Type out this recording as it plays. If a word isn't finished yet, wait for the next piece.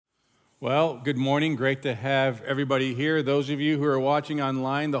Well, good morning. Great to have everybody here. Those of you who are watching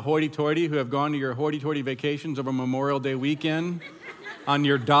online, the hoity-toity who have gone to your hoity-toity vacations over Memorial Day weekend, on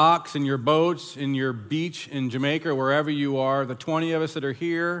your docks and your boats, in your beach in Jamaica, wherever you are, the 20 of us that are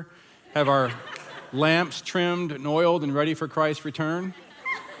here have our lamps trimmed and oiled and ready for Christ's return.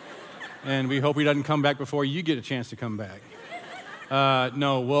 And we hope he doesn't come back before you get a chance to come back.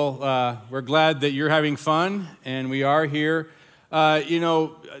 We're glad that you're having fun, and we are here.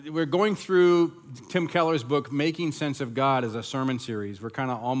 We're going through Tim Keller's book, Making Sense of God, as a sermon series. We're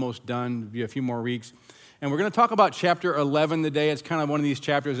kind of almost done, be a few more weeks. And we're going to talk about chapter 11 today. It's kind of one of these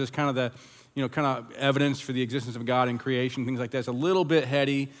chapters that's kind of the, evidence for the existence of God in creation, things like that. It's a little bit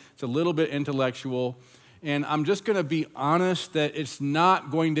heady. It's a little bit intellectual. And I'm just going to be honest that it's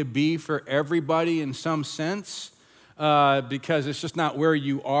not going to be for everybody in some sense because it's just not where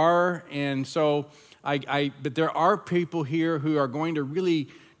you are. And so but there are people here who are going to really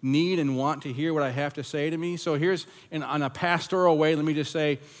need and want to hear what I have to say to me. So here's, on a pastoral way, let me just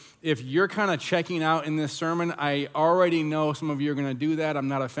say, if you're kind of checking out in this sermon, I already know some of you are going to do that. I'm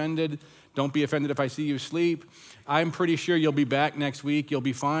not offended. Don't be offended if I see you sleep. I'm pretty sure you'll be back next week. You'll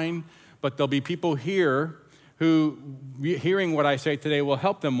be fine. But there'll be people here who, hearing what I say today, will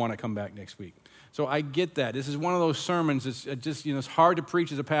help them want to come back next week. So I get that. This is one of those sermons. It's hard to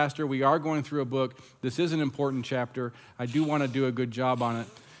preach as a pastor. We are going through a book. This is an important chapter. I do want to do a good job on it.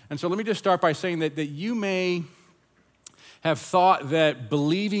 And so let me just start by saying that you may have thought that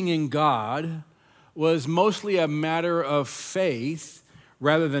believing in God was mostly a matter of faith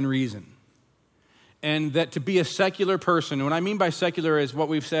rather than reason. And that to be a secular person, and what I mean by secular is what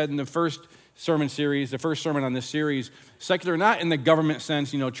we've said in the first sermon series, the first sermon on this series, secular not in the government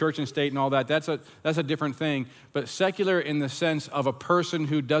sense, church and state and all that, that's a different thing, but secular in the sense of a person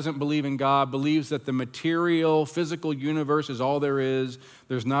who doesn't believe in God, believes that the material, physical universe is all there is,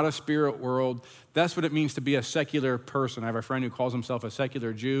 there's not a spirit world. That's what it means to be a secular person. I have a friend who calls himself a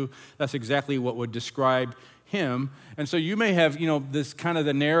secular Jew. That's exactly what would describe him. And so you may have, this kind of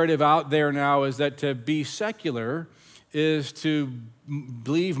the narrative out there now is that to be secular is to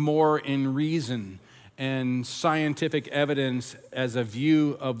believe more in reason and scientific evidence as a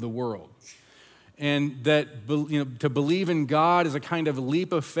view of the world. And that to believe in God is a kind of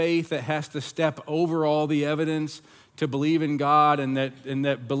leap of faith that has to step over all the evidence to believe in God, and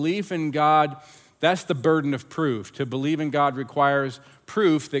that belief in God, that's the burden of proof. To believe in God requires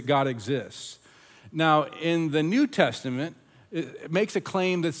proof that God exists. Now, in the New Testament, it makes a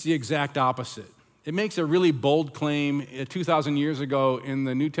claim that's the exact opposite. It makes a really bold claim 2,000 years ago in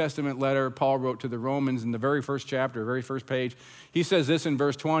the New Testament letter Paul wrote to the Romans in the very first chapter, very first page. He says this in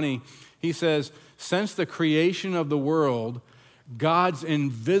verse 20. He says, "Since the creation of the world, God's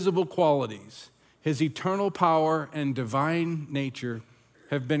invisible qualities, his eternal power and divine nature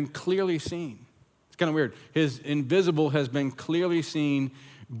have been clearly seen." It's kind of weird. His invisible has been clearly seen,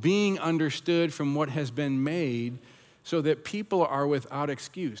 being understood from what has been made, so that people are without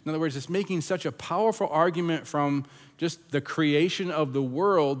excuse. In other words, it's making such a powerful argument from just the creation of the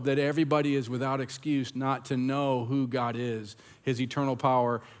world that everybody is without excuse not to know who God is. His eternal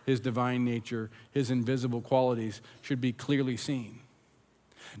power, his divine nature, his invisible qualities should be clearly seen.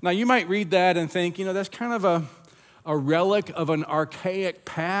 Now, you might read that and think, that's kind of a relic of an archaic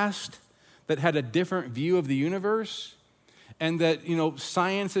past that had a different view of the universe, and that,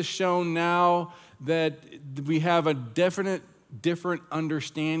 science has shown now that we have a different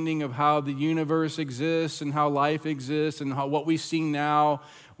understanding of how the universe exists and how life exists and how what we see now,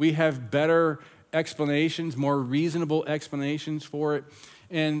 we have better explanations, more reasonable explanations for it.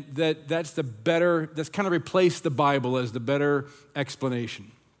 And that's kind of replaced the Bible as the better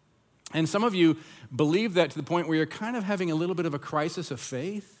explanation. And some of you believe that to the point where you're kind of having a little bit of a crisis of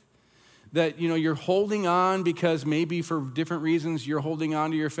faith. That, you're holding on because maybe for different reasons you're holding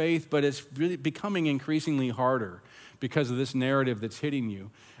on to your faith, but it's really becoming increasingly harder because of this narrative that's hitting you.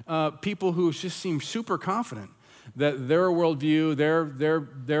 People who just seem super confident that their worldview,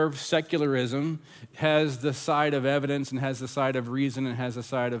 their secularism has the side of evidence and has the side of reason and has the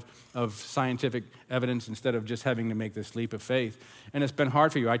side of scientific evidence instead of just having to make this leap of faith. And it's been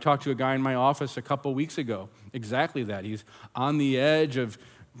hard for you. I talked to a guy in my office a couple weeks ago, exactly that. He's on the edge of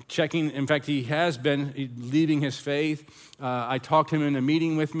checking. In fact, he has been leaving his faith. I talked him in a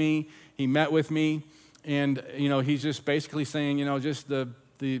meeting with me. He met with me, and he's just basically saying, just the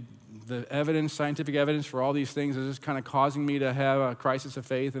evidence, scientific evidence for all these things is just kind of causing me to have a crisis of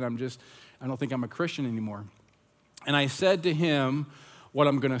faith, and I don't think I'm a Christian anymore. And I said to him what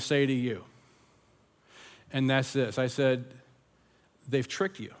I'm going to say to you, and that's this. I said, they've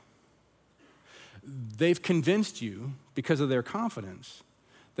tricked you. They've convinced you, because of their confidence,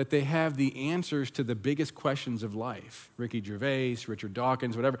 that they have the answers to the biggest questions of life. Ricky Gervais, Richard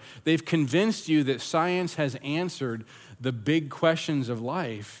Dawkins, whatever. They've convinced you that science has answered the big questions of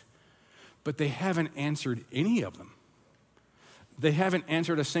life, but they haven't answered any of them. They haven't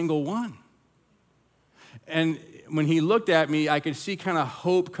answered a single one. And when he looked at me, I could see kind of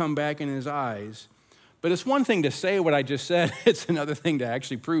hope come back in his eyes. But it's one thing to say what I just said. It's another thing to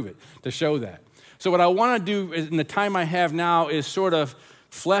actually prove it, to show that. So what I want to do in the time I have now is sort of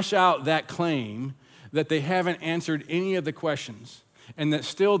flesh out that claim that they haven't answered any of the questions, and that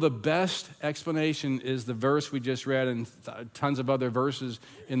still the best explanation is the verse we just read and tons of other verses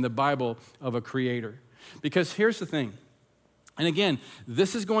in the Bible of a creator. Because here's the thing, and again,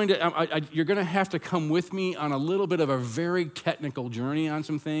 this is going to, you're going to have to come with me on a little bit of a very technical journey on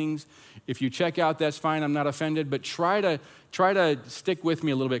some things. If you check out, that's fine, I'm not offended, but try to stick with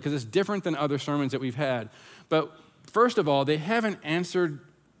me a little bit because it's different than other sermons that we've had. But first of all, they haven't answered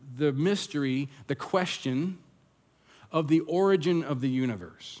the mystery, the question of the origin of the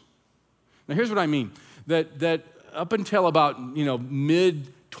universe. Now, here's what I mean. That up until about,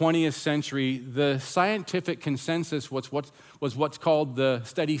 mid-20th century, the scientific consensus was what's called the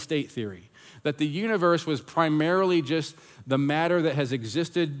steady state theory. That the universe was primarily just the matter that has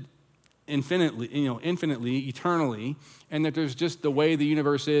existed infinitely, eternally, and that there's just the way the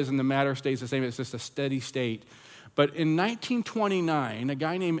universe is and the matter stays the same. It's just a steady state. But in 1929, a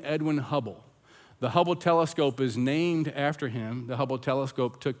guy named Edwin Hubble, the Hubble telescope is named after him. The Hubble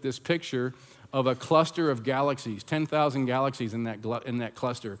telescope took this picture of a cluster of galaxies, 10,000 galaxies in that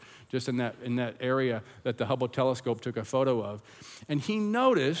cluster, just in that area that the Hubble telescope took a photo of. And he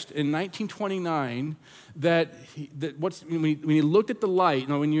noticed in 1929 when he looked at the light,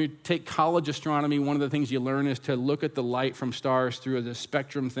 when you take college astronomy, one of the things you learn is to look at the light from stars through the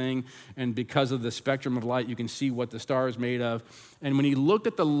spectrum thing, and because of the spectrum of light, you can see what the star is made of. And when he looked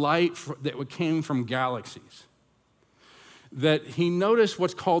at the light that came from galaxies, that he noticed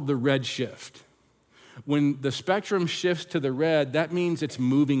what's called the red shift. When the spectrum shifts to the red, that means it's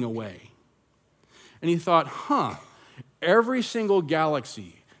moving away. And he thought, every single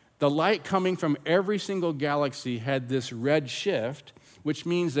galaxy, the light coming from every single galaxy had this red shift, which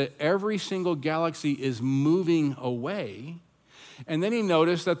means that every single galaxy is moving away. And then he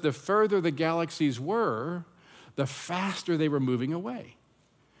noticed that the further the galaxies were, the faster they were moving away.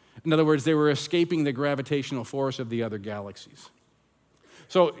 In other words, they were escaping the gravitational force of the other galaxies.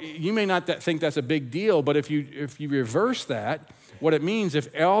 So you may not think that's a big deal, but if you reverse that, what it means, if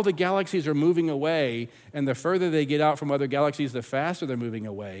all the galaxies are moving away, and the further they get out from other galaxies, the faster they're moving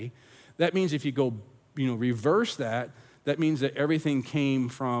away, that means if you go, reverse that, that means that everything came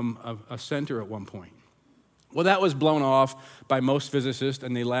from a center at one point. Well, that was blown off by most physicists,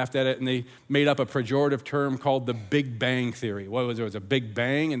 and they laughed at it, and they made up a pejorative term called the Big Bang Theory. What was it? It was a big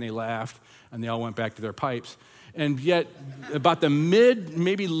bang, and they laughed, and they all went back to their pipes. And yet, about the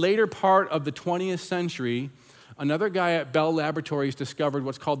maybe later part of the 20th century, another guy at Bell Laboratories discovered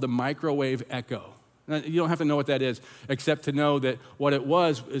what's called the microwave echo. Now, you don't have to know what that is, except to know that what it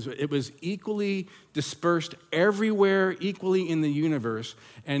was is it was equally dispersed everywhere, equally in the universe.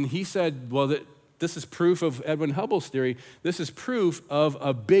 And he said, well, this is proof of Edwin Hubble's theory. This is proof of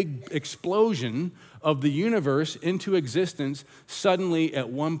a big explosion of the universe into existence suddenly at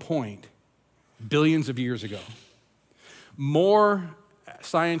one point, billions of years ago. More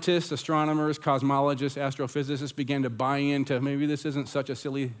scientists, astronomers, cosmologists, astrophysicists began to buy into maybe this isn't such a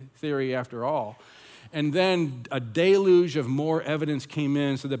silly theory after all. And then a deluge of more evidence came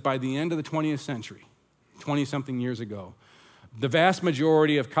in so that by the end of the 20th century, 20-something years ago, the vast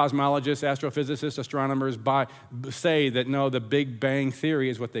majority of cosmologists, astrophysicists, astronomers say that no, the Big Bang Theory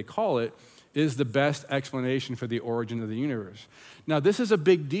is what they call it, is the best explanation for the origin of the universe. Now, this is a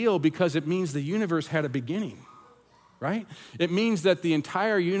big deal because it means the universe had a beginning, right? It means that the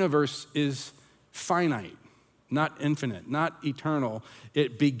entire universe is finite, not infinite, not eternal.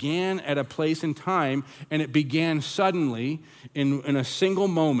 It began at a place in time, and it began suddenly in a single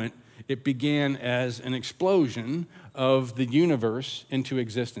moment. It began as an explosion of the universe into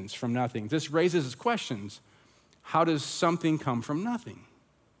existence from nothing. This raises questions. How does something come from nothing?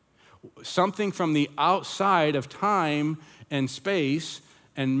 Something from the outside of time and space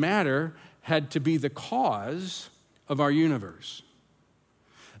and matter had to be the cause of our universe.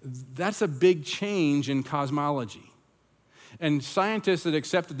 That's a big change in cosmology. And scientists that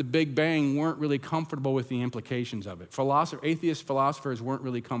accepted the Big Bang weren't really comfortable with the implications of it. Atheist philosophers weren't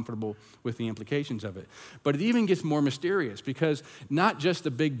really comfortable with the implications of it. But it even gets more mysterious because not just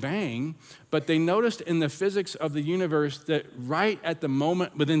the Big Bang, but they noticed in the physics of the universe that right at the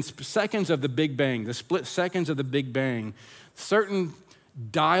moment, within seconds of the Big Bang, the split seconds of the Big Bang, certain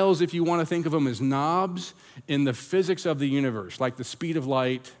dials, if you want to think of them as knobs, in the physics of the universe, like the speed of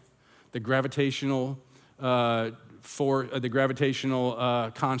light, the gravitational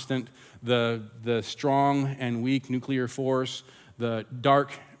constant, the strong and weak nuclear force, the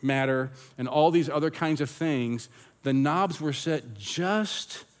dark matter, and all these other kinds of things. The knobs were set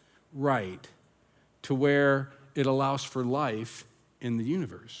just right to where it allows for life in the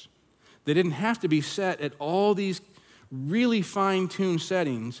universe. They didn't have to be set at all these really fine-tuned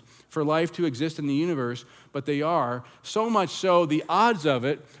settings for life to exist in the universe, but they are. So much so, the odds of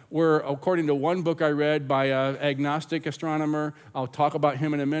it were, according to one book I read by an agnostic astronomer, I'll talk about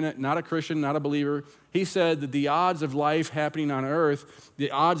him in a minute, not a Christian, not a believer. He said that the odds of life happening on Earth,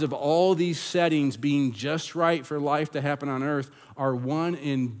 the odds of all these settings being just right for life to happen on Earth are 1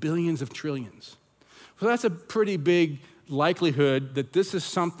 in billions of trillions. So that's a pretty big likelihood that this is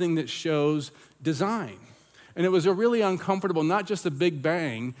something that shows design. And it was a really uncomfortable, not just the Big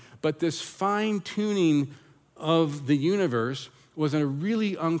Bang, but this fine-tuning of the universe was a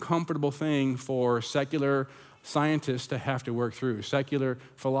really uncomfortable thing for secular scientists to have to work through, secular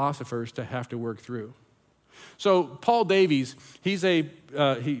philosophers to have to work through. So Paul Davies, until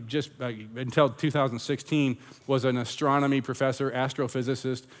 2016, was an astronomy professor,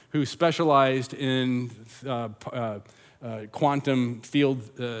 astrophysicist, who specialized in quantum field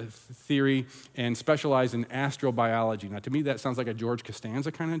theory and specialized in astrobiology. Now, to me, that sounds like a George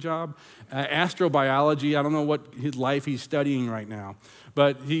Costanza kind of job. Astrobiology, I don't know what his life he's studying right now,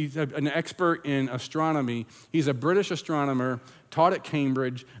 but he's an expert in astronomy. He's a British astronomer, taught at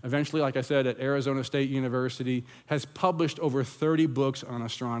Cambridge, eventually, like I said, at Arizona State University, has published over 30 books on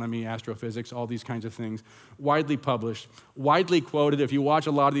astronomy, astrophysics, all these kinds of things, widely published, widely quoted. If you watch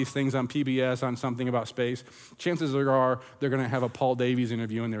a lot of these things on PBS on something about space, chances are they're going to have a Paul Davies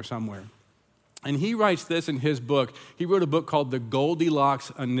interview in there somewhere. And he writes this in his book. He wrote a book called The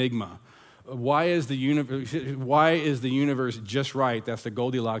Goldilocks Enigma. Why is the universe just right? That's the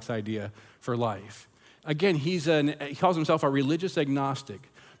Goldilocks idea for life. Again, he calls himself a religious agnostic,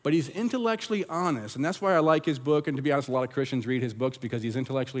 but he's intellectually honest, and that's why I like his book, and to be honest, a lot of Christians read his books because he's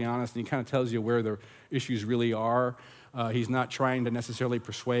intellectually honest, and he kind of tells you where the issues really are. He's not trying to necessarily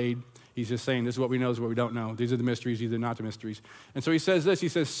persuade. He's just saying, this is what we know, this is what we don't know. These are the mysteries, these are not the mysteries. And so he says this, he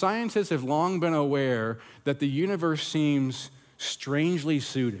says, scientists have long been aware that the universe seems strangely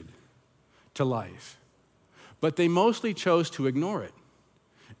suited to life, but they mostly chose to ignore it.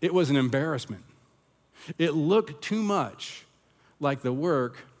 It was an embarrassment. It looked too much like the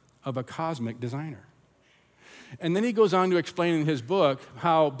work of a cosmic designer. And then he goes on to explain in his book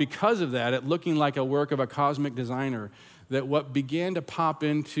how, because of that, it looking like a work of a cosmic designer, that what began to pop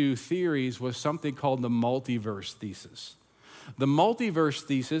into theories was something called the multiverse thesis. The multiverse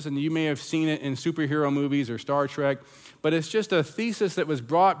thesis, and you may have seen it in superhero movies or Star Trek, but it's just a thesis that was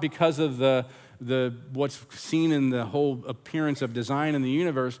brought because of the what's seen in the whole appearance of design in the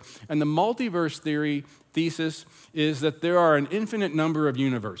universe. And the multiverse thesis is that there are an infinite number of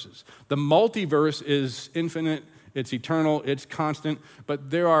universes. The multiverse is infinite, it's eternal, it's constant,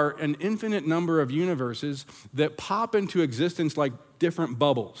 but there are an infinite number of universes that pop into existence like different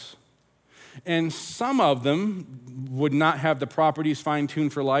bubbles. And some of them would not have the properties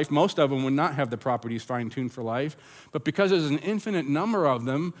fine-tuned for life. Most of them would not have the properties fine-tuned for life. But because there's an infinite number of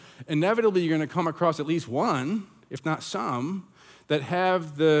them, inevitably you're going to come across at least one, if not some, that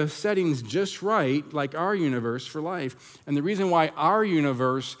have the settings just right, like our universe, for life. And the reason why our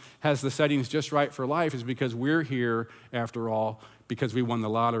universe has the settings just right for life is because we're here, after all, because we won the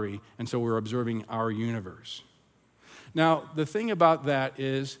lottery, and so we're observing our universe. Now, the thing about that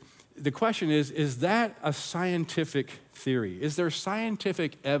is, the question is that a scientific theory? Is there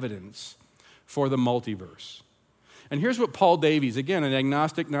scientific evidence for the multiverse? And here's what Paul Davies, again, an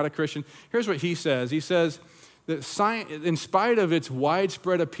agnostic, not a Christian, here's what he says. He says that science, in spite of its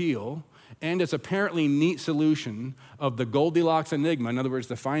widespread appeal and its apparently neat solution of the Goldilocks enigma, in other words,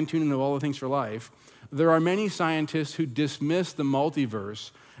 the fine-tuning of all the things for life, there are many scientists who dismiss the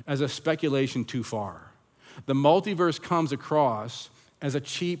multiverse as a speculation too far. The multiverse comes across as a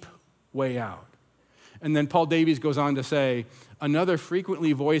cheap way out. And then Paul Davies goes on to say, another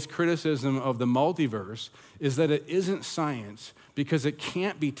frequently voiced criticism of the multiverse is that it isn't science because it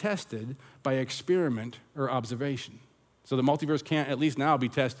can't be tested by experiment or observation. So the multiverse can't, at least now, be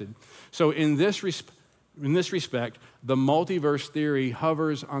tested. So in this respect, the multiverse theory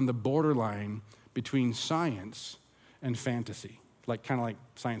hovers on the borderline between science and fantasy, kind of like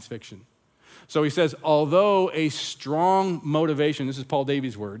science fiction. So he says, although a strong motivation, this is Paul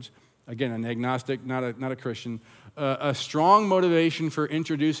Davies' words, again, an agnostic, not a Christian, a strong motivation for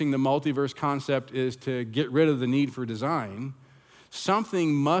introducing the multiverse concept is to get rid of the need for design.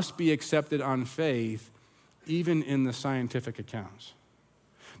 Something must be accepted on faith, even in the scientific accounts.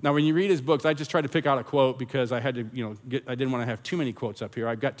 Now, when you read his books, I just tried to pick out a quote because I had to, I didn't want to have too many quotes up here.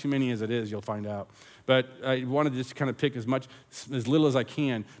 I've got too many as it is, you'll find out. But I wanted to just kind of pick as little as I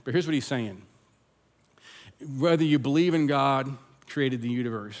can. But here's what he's saying. Whether you believe in God created the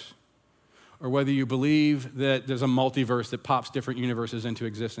universe, or whether you believe that there's a multiverse that pops different universes into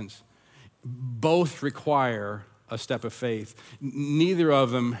existence, both require a step of faith. Neither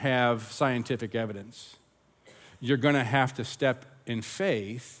of them have scientific evidence. You're going to have to step in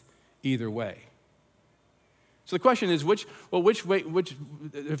faith either way. So the question is, which way,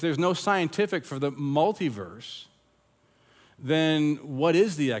 if there's no scientific for the multiverse, then what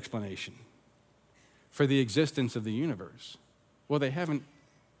is the explanation for the existence of the universe? Well, they haven't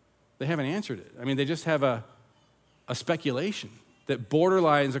answered it. I mean, they just have a speculation that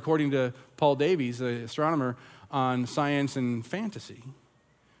borderlines, according to Paul Davies, the astronomer, on science and fantasy.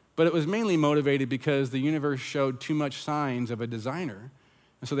 But it was mainly motivated because the universe showed too much signs of a designer,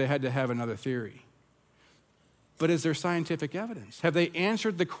 and so they had to have another theory. But is there scientific evidence? Have they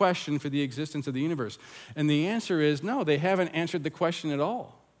answered the question for the existence of the universe? And the answer is no, they haven't answered the question at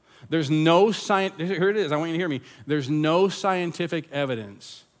all. There's no science, here it is, I want you to hear me. There's no scientific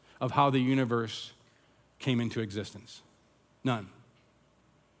evidence of how the universe came into existence. None.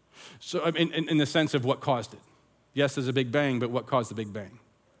 So in the sense of what caused it. Yes, there's a Big Bang, but what caused the Big Bang?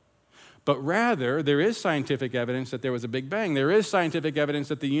 But rather, there is scientific evidence that there was a Big Bang. There is scientific evidence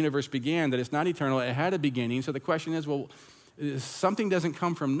that the universe began, that it's not eternal, it had a beginning. So the question is, well, something doesn't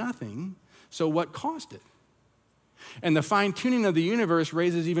come from nothing, so what caused it? And the fine-tuning of the universe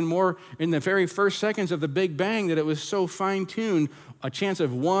raises even more in the very first seconds of the Big Bang that it was so fine-tuned, a chance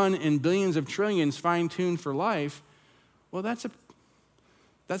of 1 in billions of trillions fine-tuned for life. Well, that's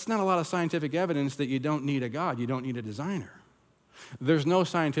not a lot of scientific evidence that you don't need a God, you don't need a designer. There's no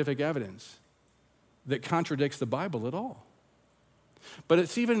scientific evidence that contradicts the Bible at all. But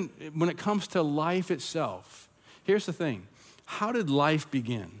it's even when it comes to life itself. Here's the thing. How did life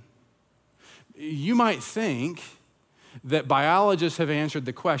begin? You might think that biologists have answered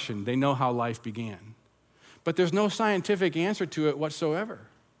the question. They know how life began. But there's no scientific answer to it whatsoever.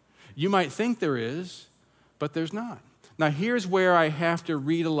 You might think there is, but there's not. Now, here's where I have to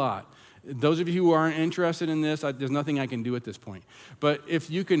read a lot. Those of you who aren't interested in this, there's nothing I can do at this point. But if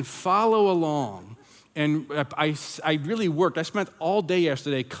you can follow along, and I really worked. I spent all day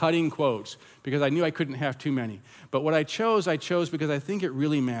yesterday cutting quotes because I knew I couldn't have too many. But what I chose because I think it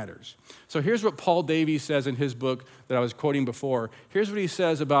really matters. So here's what Paul Davies says in his book that I was quoting before. Here's what he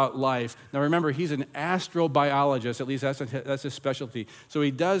says about life. Now remember, he's an astrobiologist, at least that's his specialty. So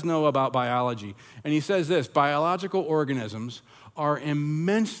he does know about biology. And he says this: biological organisms are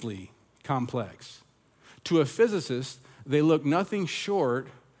immensely complex. To a physicist, they look nothing short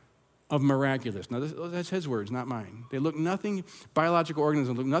of miraculous. Now, that's his words, not mine. Biological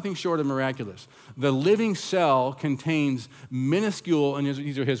organisms look nothing short of miraculous. The living cell contains minuscule, and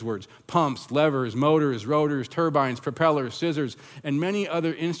these are his words, pumps, levers, motors, rotors, turbines, propellers, scissors, and many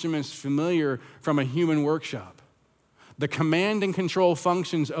other instruments familiar from a human workshop. The command and control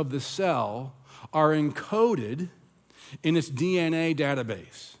functions of the cell are encoded in its DNA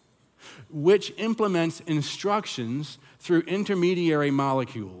database, which implements instructions through intermediary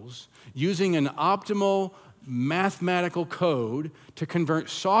molecules using an optimal mathematical code to convert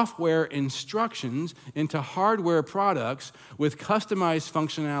software instructions into hardware products with customized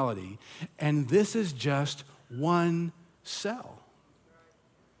functionality. And this is just one cell.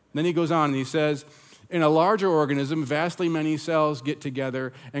 Then he goes on and he says, in a larger organism, vastly many cells get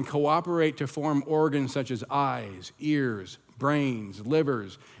together and cooperate to form organs such as eyes, ears, brains,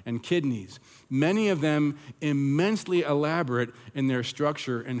 livers, and kidneys, many of them immensely elaborate in their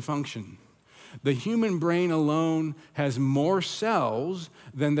structure and function. The human brain alone has more cells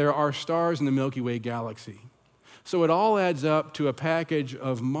than there are stars in the Milky Way galaxy. So it all adds up to a package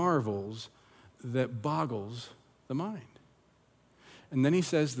of marvels that boggles the mind. And then he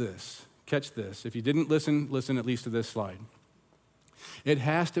says this, catch this. If you didn't listen at least to this slide. It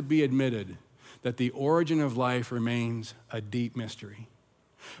has to be admitted that the origin of life remains a deep mystery.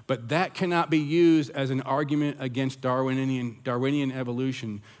 But that cannot be used as an argument against Darwinian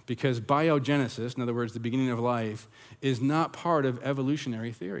evolution, because biogenesis, in other words, the beginning of life, is not part of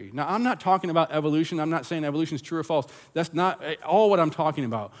evolutionary theory. Now, I'm not talking about evolution. I'm not saying evolution is true or false. That's not all what I'm talking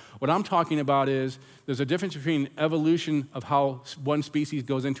about. What I'm talking about is there's a difference between evolution of how one species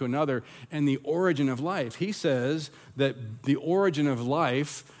goes into another and the origin of life. He says that the origin of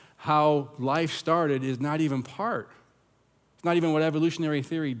life, how life started, is not even part. It's not even what evolutionary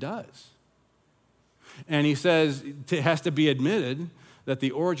theory does. And he says it has to be admitted that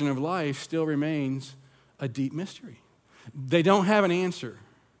the origin of life still remains a deep mystery. They don't have an answer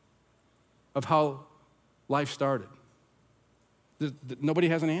of how life started. Nobody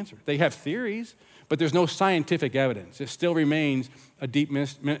has an answer. They have theories, but there's no scientific evidence. It still remains a deep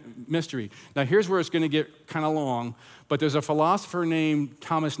mystery. Now, here's where it's going to get kind of long, but there's a philosopher named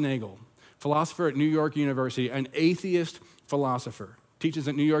Thomas Nagel, philosopher at New York University, an atheist philosopher, teaches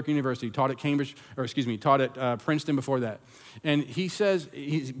at New York University, taught at Princeton before that. And he says,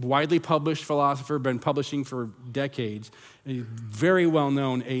 he's a widely published philosopher, been publishing for decades, a very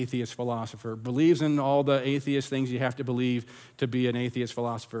well-known atheist philosopher, believes in all the atheist things you have to believe to be an atheist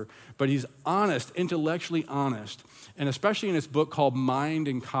philosopher. But he's honest, intellectually honest, and especially in his book called Mind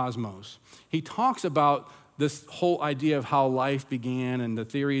and Cosmos, he talks about this whole idea of how life began and the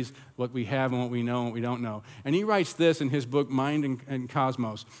theories, what we have and what we know and what we don't know. And he writes this in his book, Mind and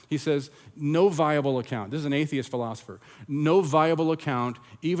Cosmos. He says, no viable account, this is an atheist philosopher, no viable account,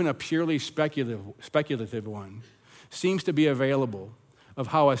 even a purely speculative one, seems to be available of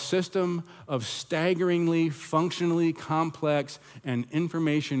how a system of staggeringly, functionally complex and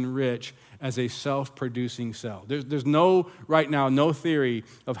information-rich as a self-producing cell. There's right now, no theory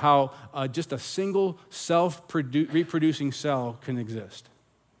of how just a single self-reproducing cell can exist,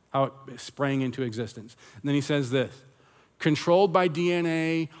 how it sprang into existence. And then he says this, controlled by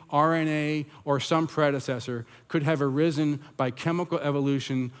DNA, RNA, or some predecessor, could have arisen by chemical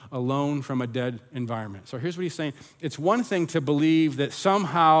evolution alone from a dead environment. So here's what he's saying. It's one thing to believe that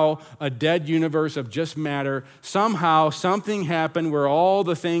somehow a dead universe of just matter, somehow something happened where all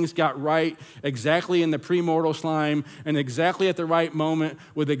the things got right exactly in the premortal slime and exactly at the right moment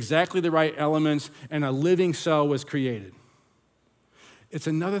with exactly the right elements, and a living cell was created. It's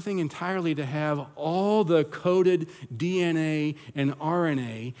another thing entirely to have all the coded DNA and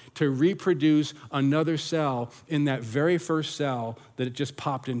RNA to reproduce another cell in that very first cell that it just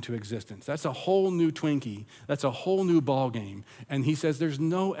popped into existence. That's a whole new Twinkie. That's a whole new ball game. And he says there's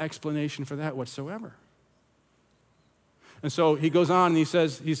no explanation for that whatsoever. And so he goes on and he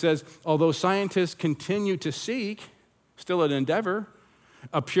says, although scientists continue to seek, still an endeavor,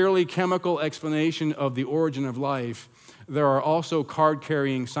 a purely chemical explanation of the origin of life, there are also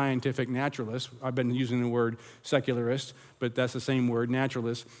card-carrying scientific naturalists. I've been using the word secularist, but that's the same word,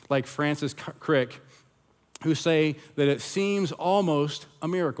 naturalists, like Francis Crick, who say that it seems almost a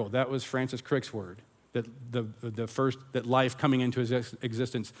miracle. That was Francis Crick's word, that that life coming into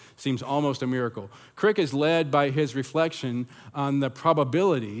existence seems almost a miracle. Crick is led by his reflection on the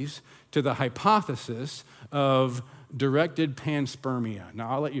probabilities to the hypothesis of directed panspermia. Now,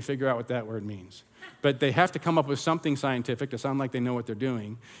 I'll let you figure out what that word means. But they have to come up with something scientific to sound like they know what they're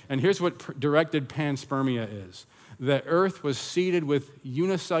doing. And here's what directed panspermia is. The earth was seeded with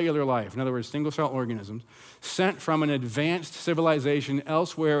unicellular life, in other words, single-cell organisms, sent from an advanced civilization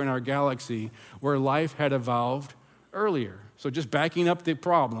elsewhere in our galaxy where life had evolved earlier. So just backing up the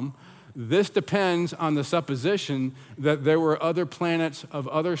problem, this depends on the supposition that there were other planets of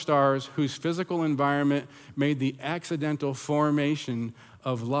other stars whose physical environment made the accidental formation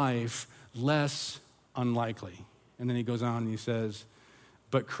of life less unlikely. And then he goes on and he says,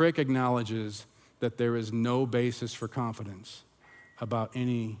 but Crick acknowledges that there is no basis for confidence about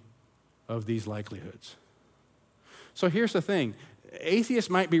any of these likelihoods. So here's the thing. Atheists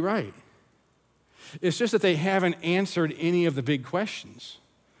might be right. It's just that they haven't answered any of the big questions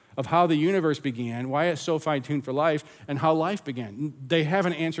of how the universe began, why it's so fine-tuned for life, and how life began. They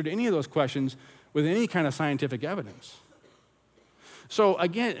haven't answered any of those questions with any kind of scientific evidence. So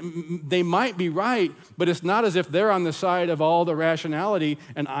again, they might be right, but it's not as if they're on the side of all the rationality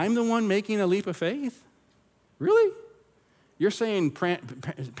and I'm the one making a leap of faith. Really? You're saying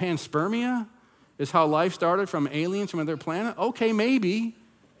panspermia is how life started from aliens from another planet? Okay, maybe.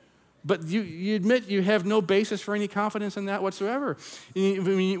 But you admit you have no basis for any confidence in that whatsoever.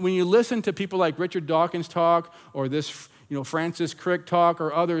 When you listen to people like Richard Dawkins talk or this Francis Crick talk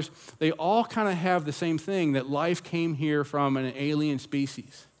or others, they all kind of have the same thing, that life came here from an alien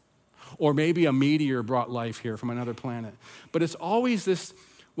species. Or maybe a meteor brought life here from another planet. But it's always this,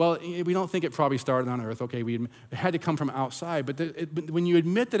 well, we don't think it probably started on Earth. Okay, it had to come from outside. But when you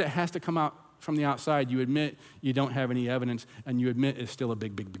admit that it has to come out from the outside, you admit you don't have any evidence, and you admit it's still a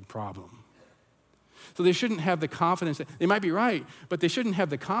big, big, big problem. So they shouldn't have the confidence, they might be right, but they shouldn't have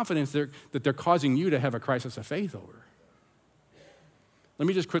the confidence that they're causing you to have a crisis of faith over. Let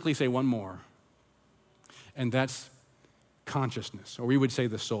me just quickly say one more, and that's consciousness, or we would say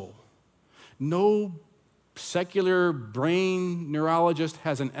the soul. No secular brain neurologist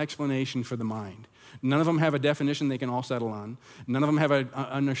has an explanation for the mind. None of them have a definition they can all settle on. None of them have an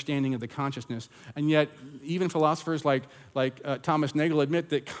understanding of the consciousness. And yet, even philosophers like Thomas Nagel admit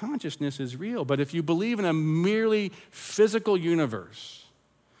that consciousness is real. But if you believe in a merely physical universe,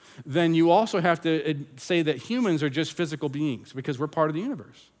 then you also have to say that humans are just physical beings because we're part of the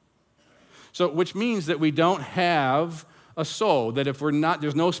universe. So, which means that we don't have a soul, that if we're not,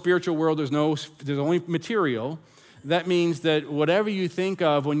 there's no spiritual world, there's only material. That means that whatever you think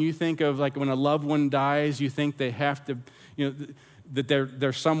of when you think of like when a loved one dies, you think they have to, that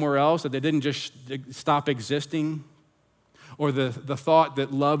they're somewhere else, that they didn't just stop existing. Or the thought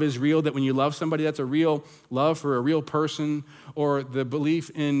that love is real, that when you love somebody, that's a real love for a real person. Or the belief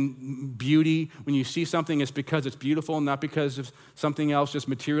in beauty, when you see something, it's because it's beautiful, not because of something else just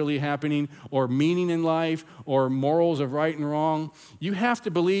materially happening. Or meaning in life, or morals of right and wrong. You have to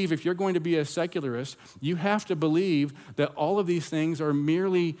believe, if you're going to be a secularist, you have to believe that all of these things are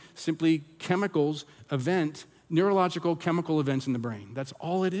merely simply neurological chemical events in the brain. That's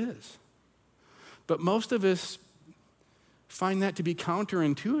all it is. But most of us find that to be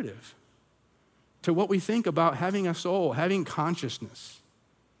counterintuitive to what we think about having a soul, having consciousness.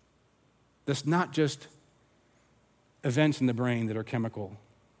 That's not just events in the brain that are chemical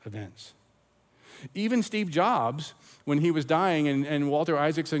events. Even Steve Jobs, when he was dying, and Walter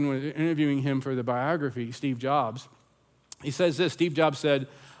Isaacson was interviewing him for the biography, Steve Jobs, he says this, Steve Jobs said,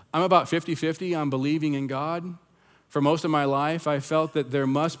 "I'm about 50-50 on believing in God. For most of my life, I felt that there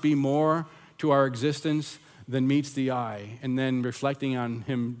must be more to our existence than meets the eye." And then reflecting on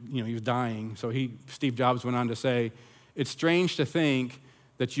him, he was dying. So Steve Jobs went on to say, "It's strange to think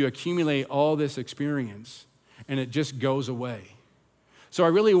that you accumulate all this experience and it just goes away. So I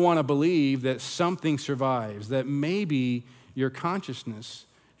really want to believe that something survives, that maybe your consciousness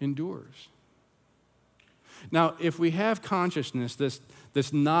endures." Now, if we have consciousness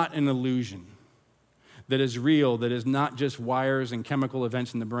that's not an illusion, that is real, that is not just wires and chemical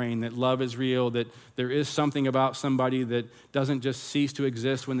events in the brain, that love is real, that there is something about somebody that doesn't just cease to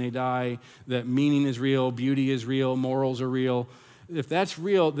exist when they die, that meaning is real, beauty is real, morals are real. If that's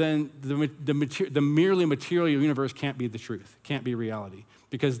real, then the merely material universe can't be the truth, can't be reality,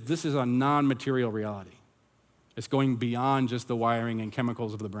 because this is a non-material reality. It's going beyond just the wiring and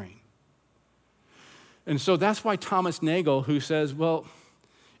chemicals of the brain. And so that's why Thomas Nagel, who says, well,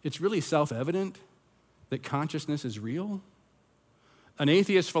 it's really self-evident that consciousness is real. An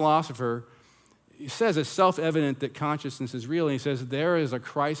atheist philosopher says it's self-evident that consciousness is real, and he says there is a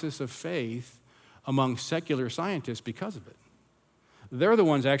crisis of faith among secular scientists because of it. They're the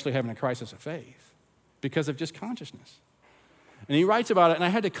ones actually having a crisis of faith because of just consciousness. And he writes about it, and I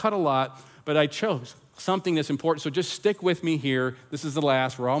had to cut a lot, but I chose something that's important, so just stick with me here. This is the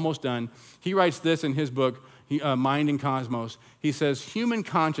last, we're almost done. He writes this in his book, Mind and Cosmos. He says, human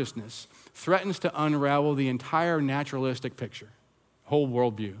consciousness threatens to unravel the entire naturalistic picture, whole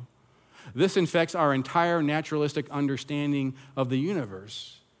worldview. This infects our entire naturalistic understanding of the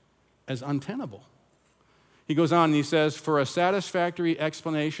universe as untenable. He goes on and he says, for a satisfactory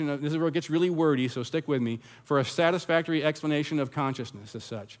explanation of, this is where it gets really wordy, so stick with me, for a satisfactory explanation of consciousness as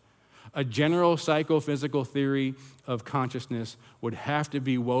such, a general psychophysical theory of consciousness would have to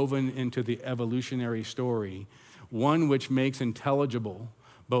be woven into the evolutionary story, one which makes intelligible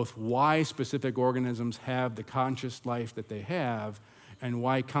both why specific organisms have the conscious life that they have and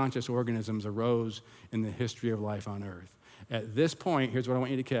why conscious organisms arose in the history of life on Earth. At this point, here's what I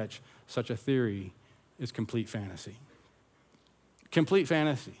want you to catch. Such a theory is complete fantasy. Complete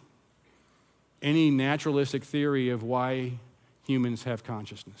fantasy. Any naturalistic theory of why humans have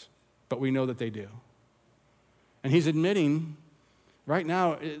consciousness, but we know that they do. And he's admitting right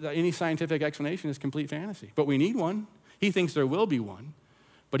now any scientific explanation is complete fantasy, but we need one. He thinks there will be one,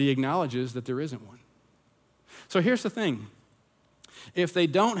 but he acknowledges that there isn't one. So here's the thing. If they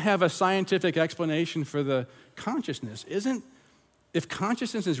don't have a scientific explanation for the consciousness, if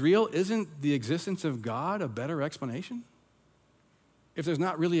consciousness is real, isn't the existence of God a better explanation? If there's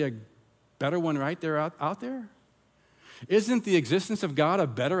not really a better one right there out there? Isn't the existence of God a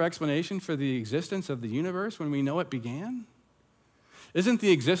better explanation for the existence of the universe when we know it began? Isn't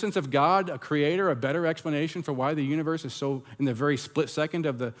the existence of God, a creator, a better explanation for why the universe is so, in the very split second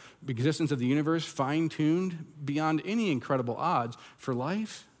of the existence of the universe, fine-tuned beyond any incredible odds for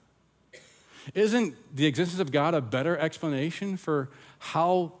life? Isn't the existence of God a better explanation for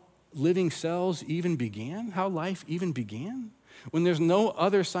how living cells even began, how life even began, when there's no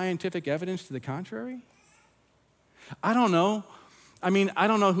other scientific evidence to the contrary? I don't know. I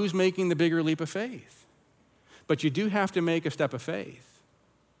don't know who's making the bigger leap of faith. But you do have to make a step of faith.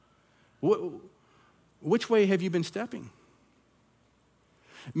 Which way have you been stepping?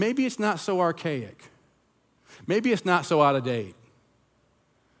 Maybe it's not so archaic. Maybe it's not so out of date.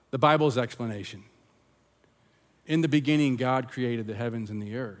 The Bible's explanation. In the beginning, God created the heavens and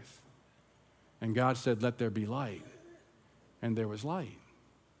the earth. And God said, let there be light. And there was light.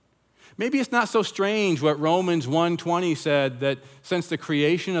 Maybe it's not so strange what Romans 1:20 said, that since the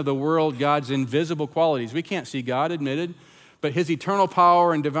creation of the world, God's invisible qualities, we can't see God, admitted, but his eternal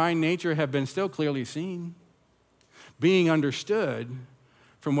power and divine nature have been still clearly seen, being understood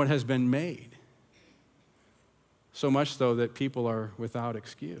from what has been made. So much so that people are without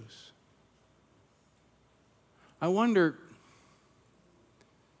excuse. I wonder,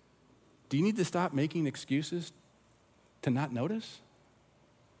 do you need to stop making excuses to not notice?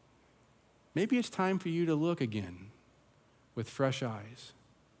 Maybe it's time for you to look again with fresh eyes.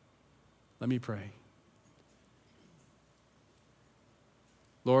 Let me pray.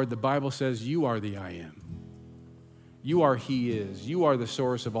 Lord, the Bible says you are the I am. You are He is. You are the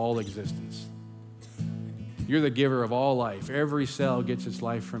source of all existence. You're the giver of all life. Every cell gets its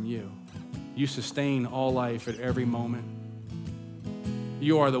life from you. You sustain all life at every moment.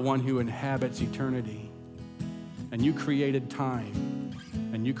 You are the one who inhabits eternity. And you created time.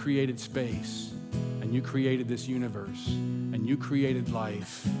 And you created space. And you created this universe. And you created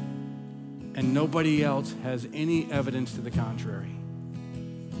life. And nobody else has any evidence to the contrary.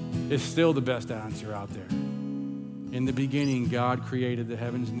 It's still the best answer out there. In the beginning, God created the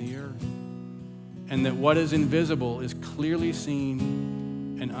heavens and the earth. And that what is invisible is clearly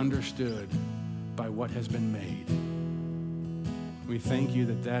seen and understood by what has been made. We thank you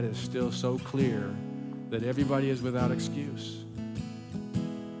that that is still so clear that everybody is without excuse.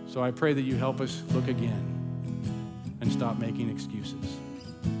 So I pray that you help us look again and stop making excuses.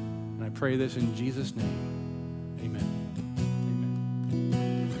 And I pray this in Jesus' name. Amen.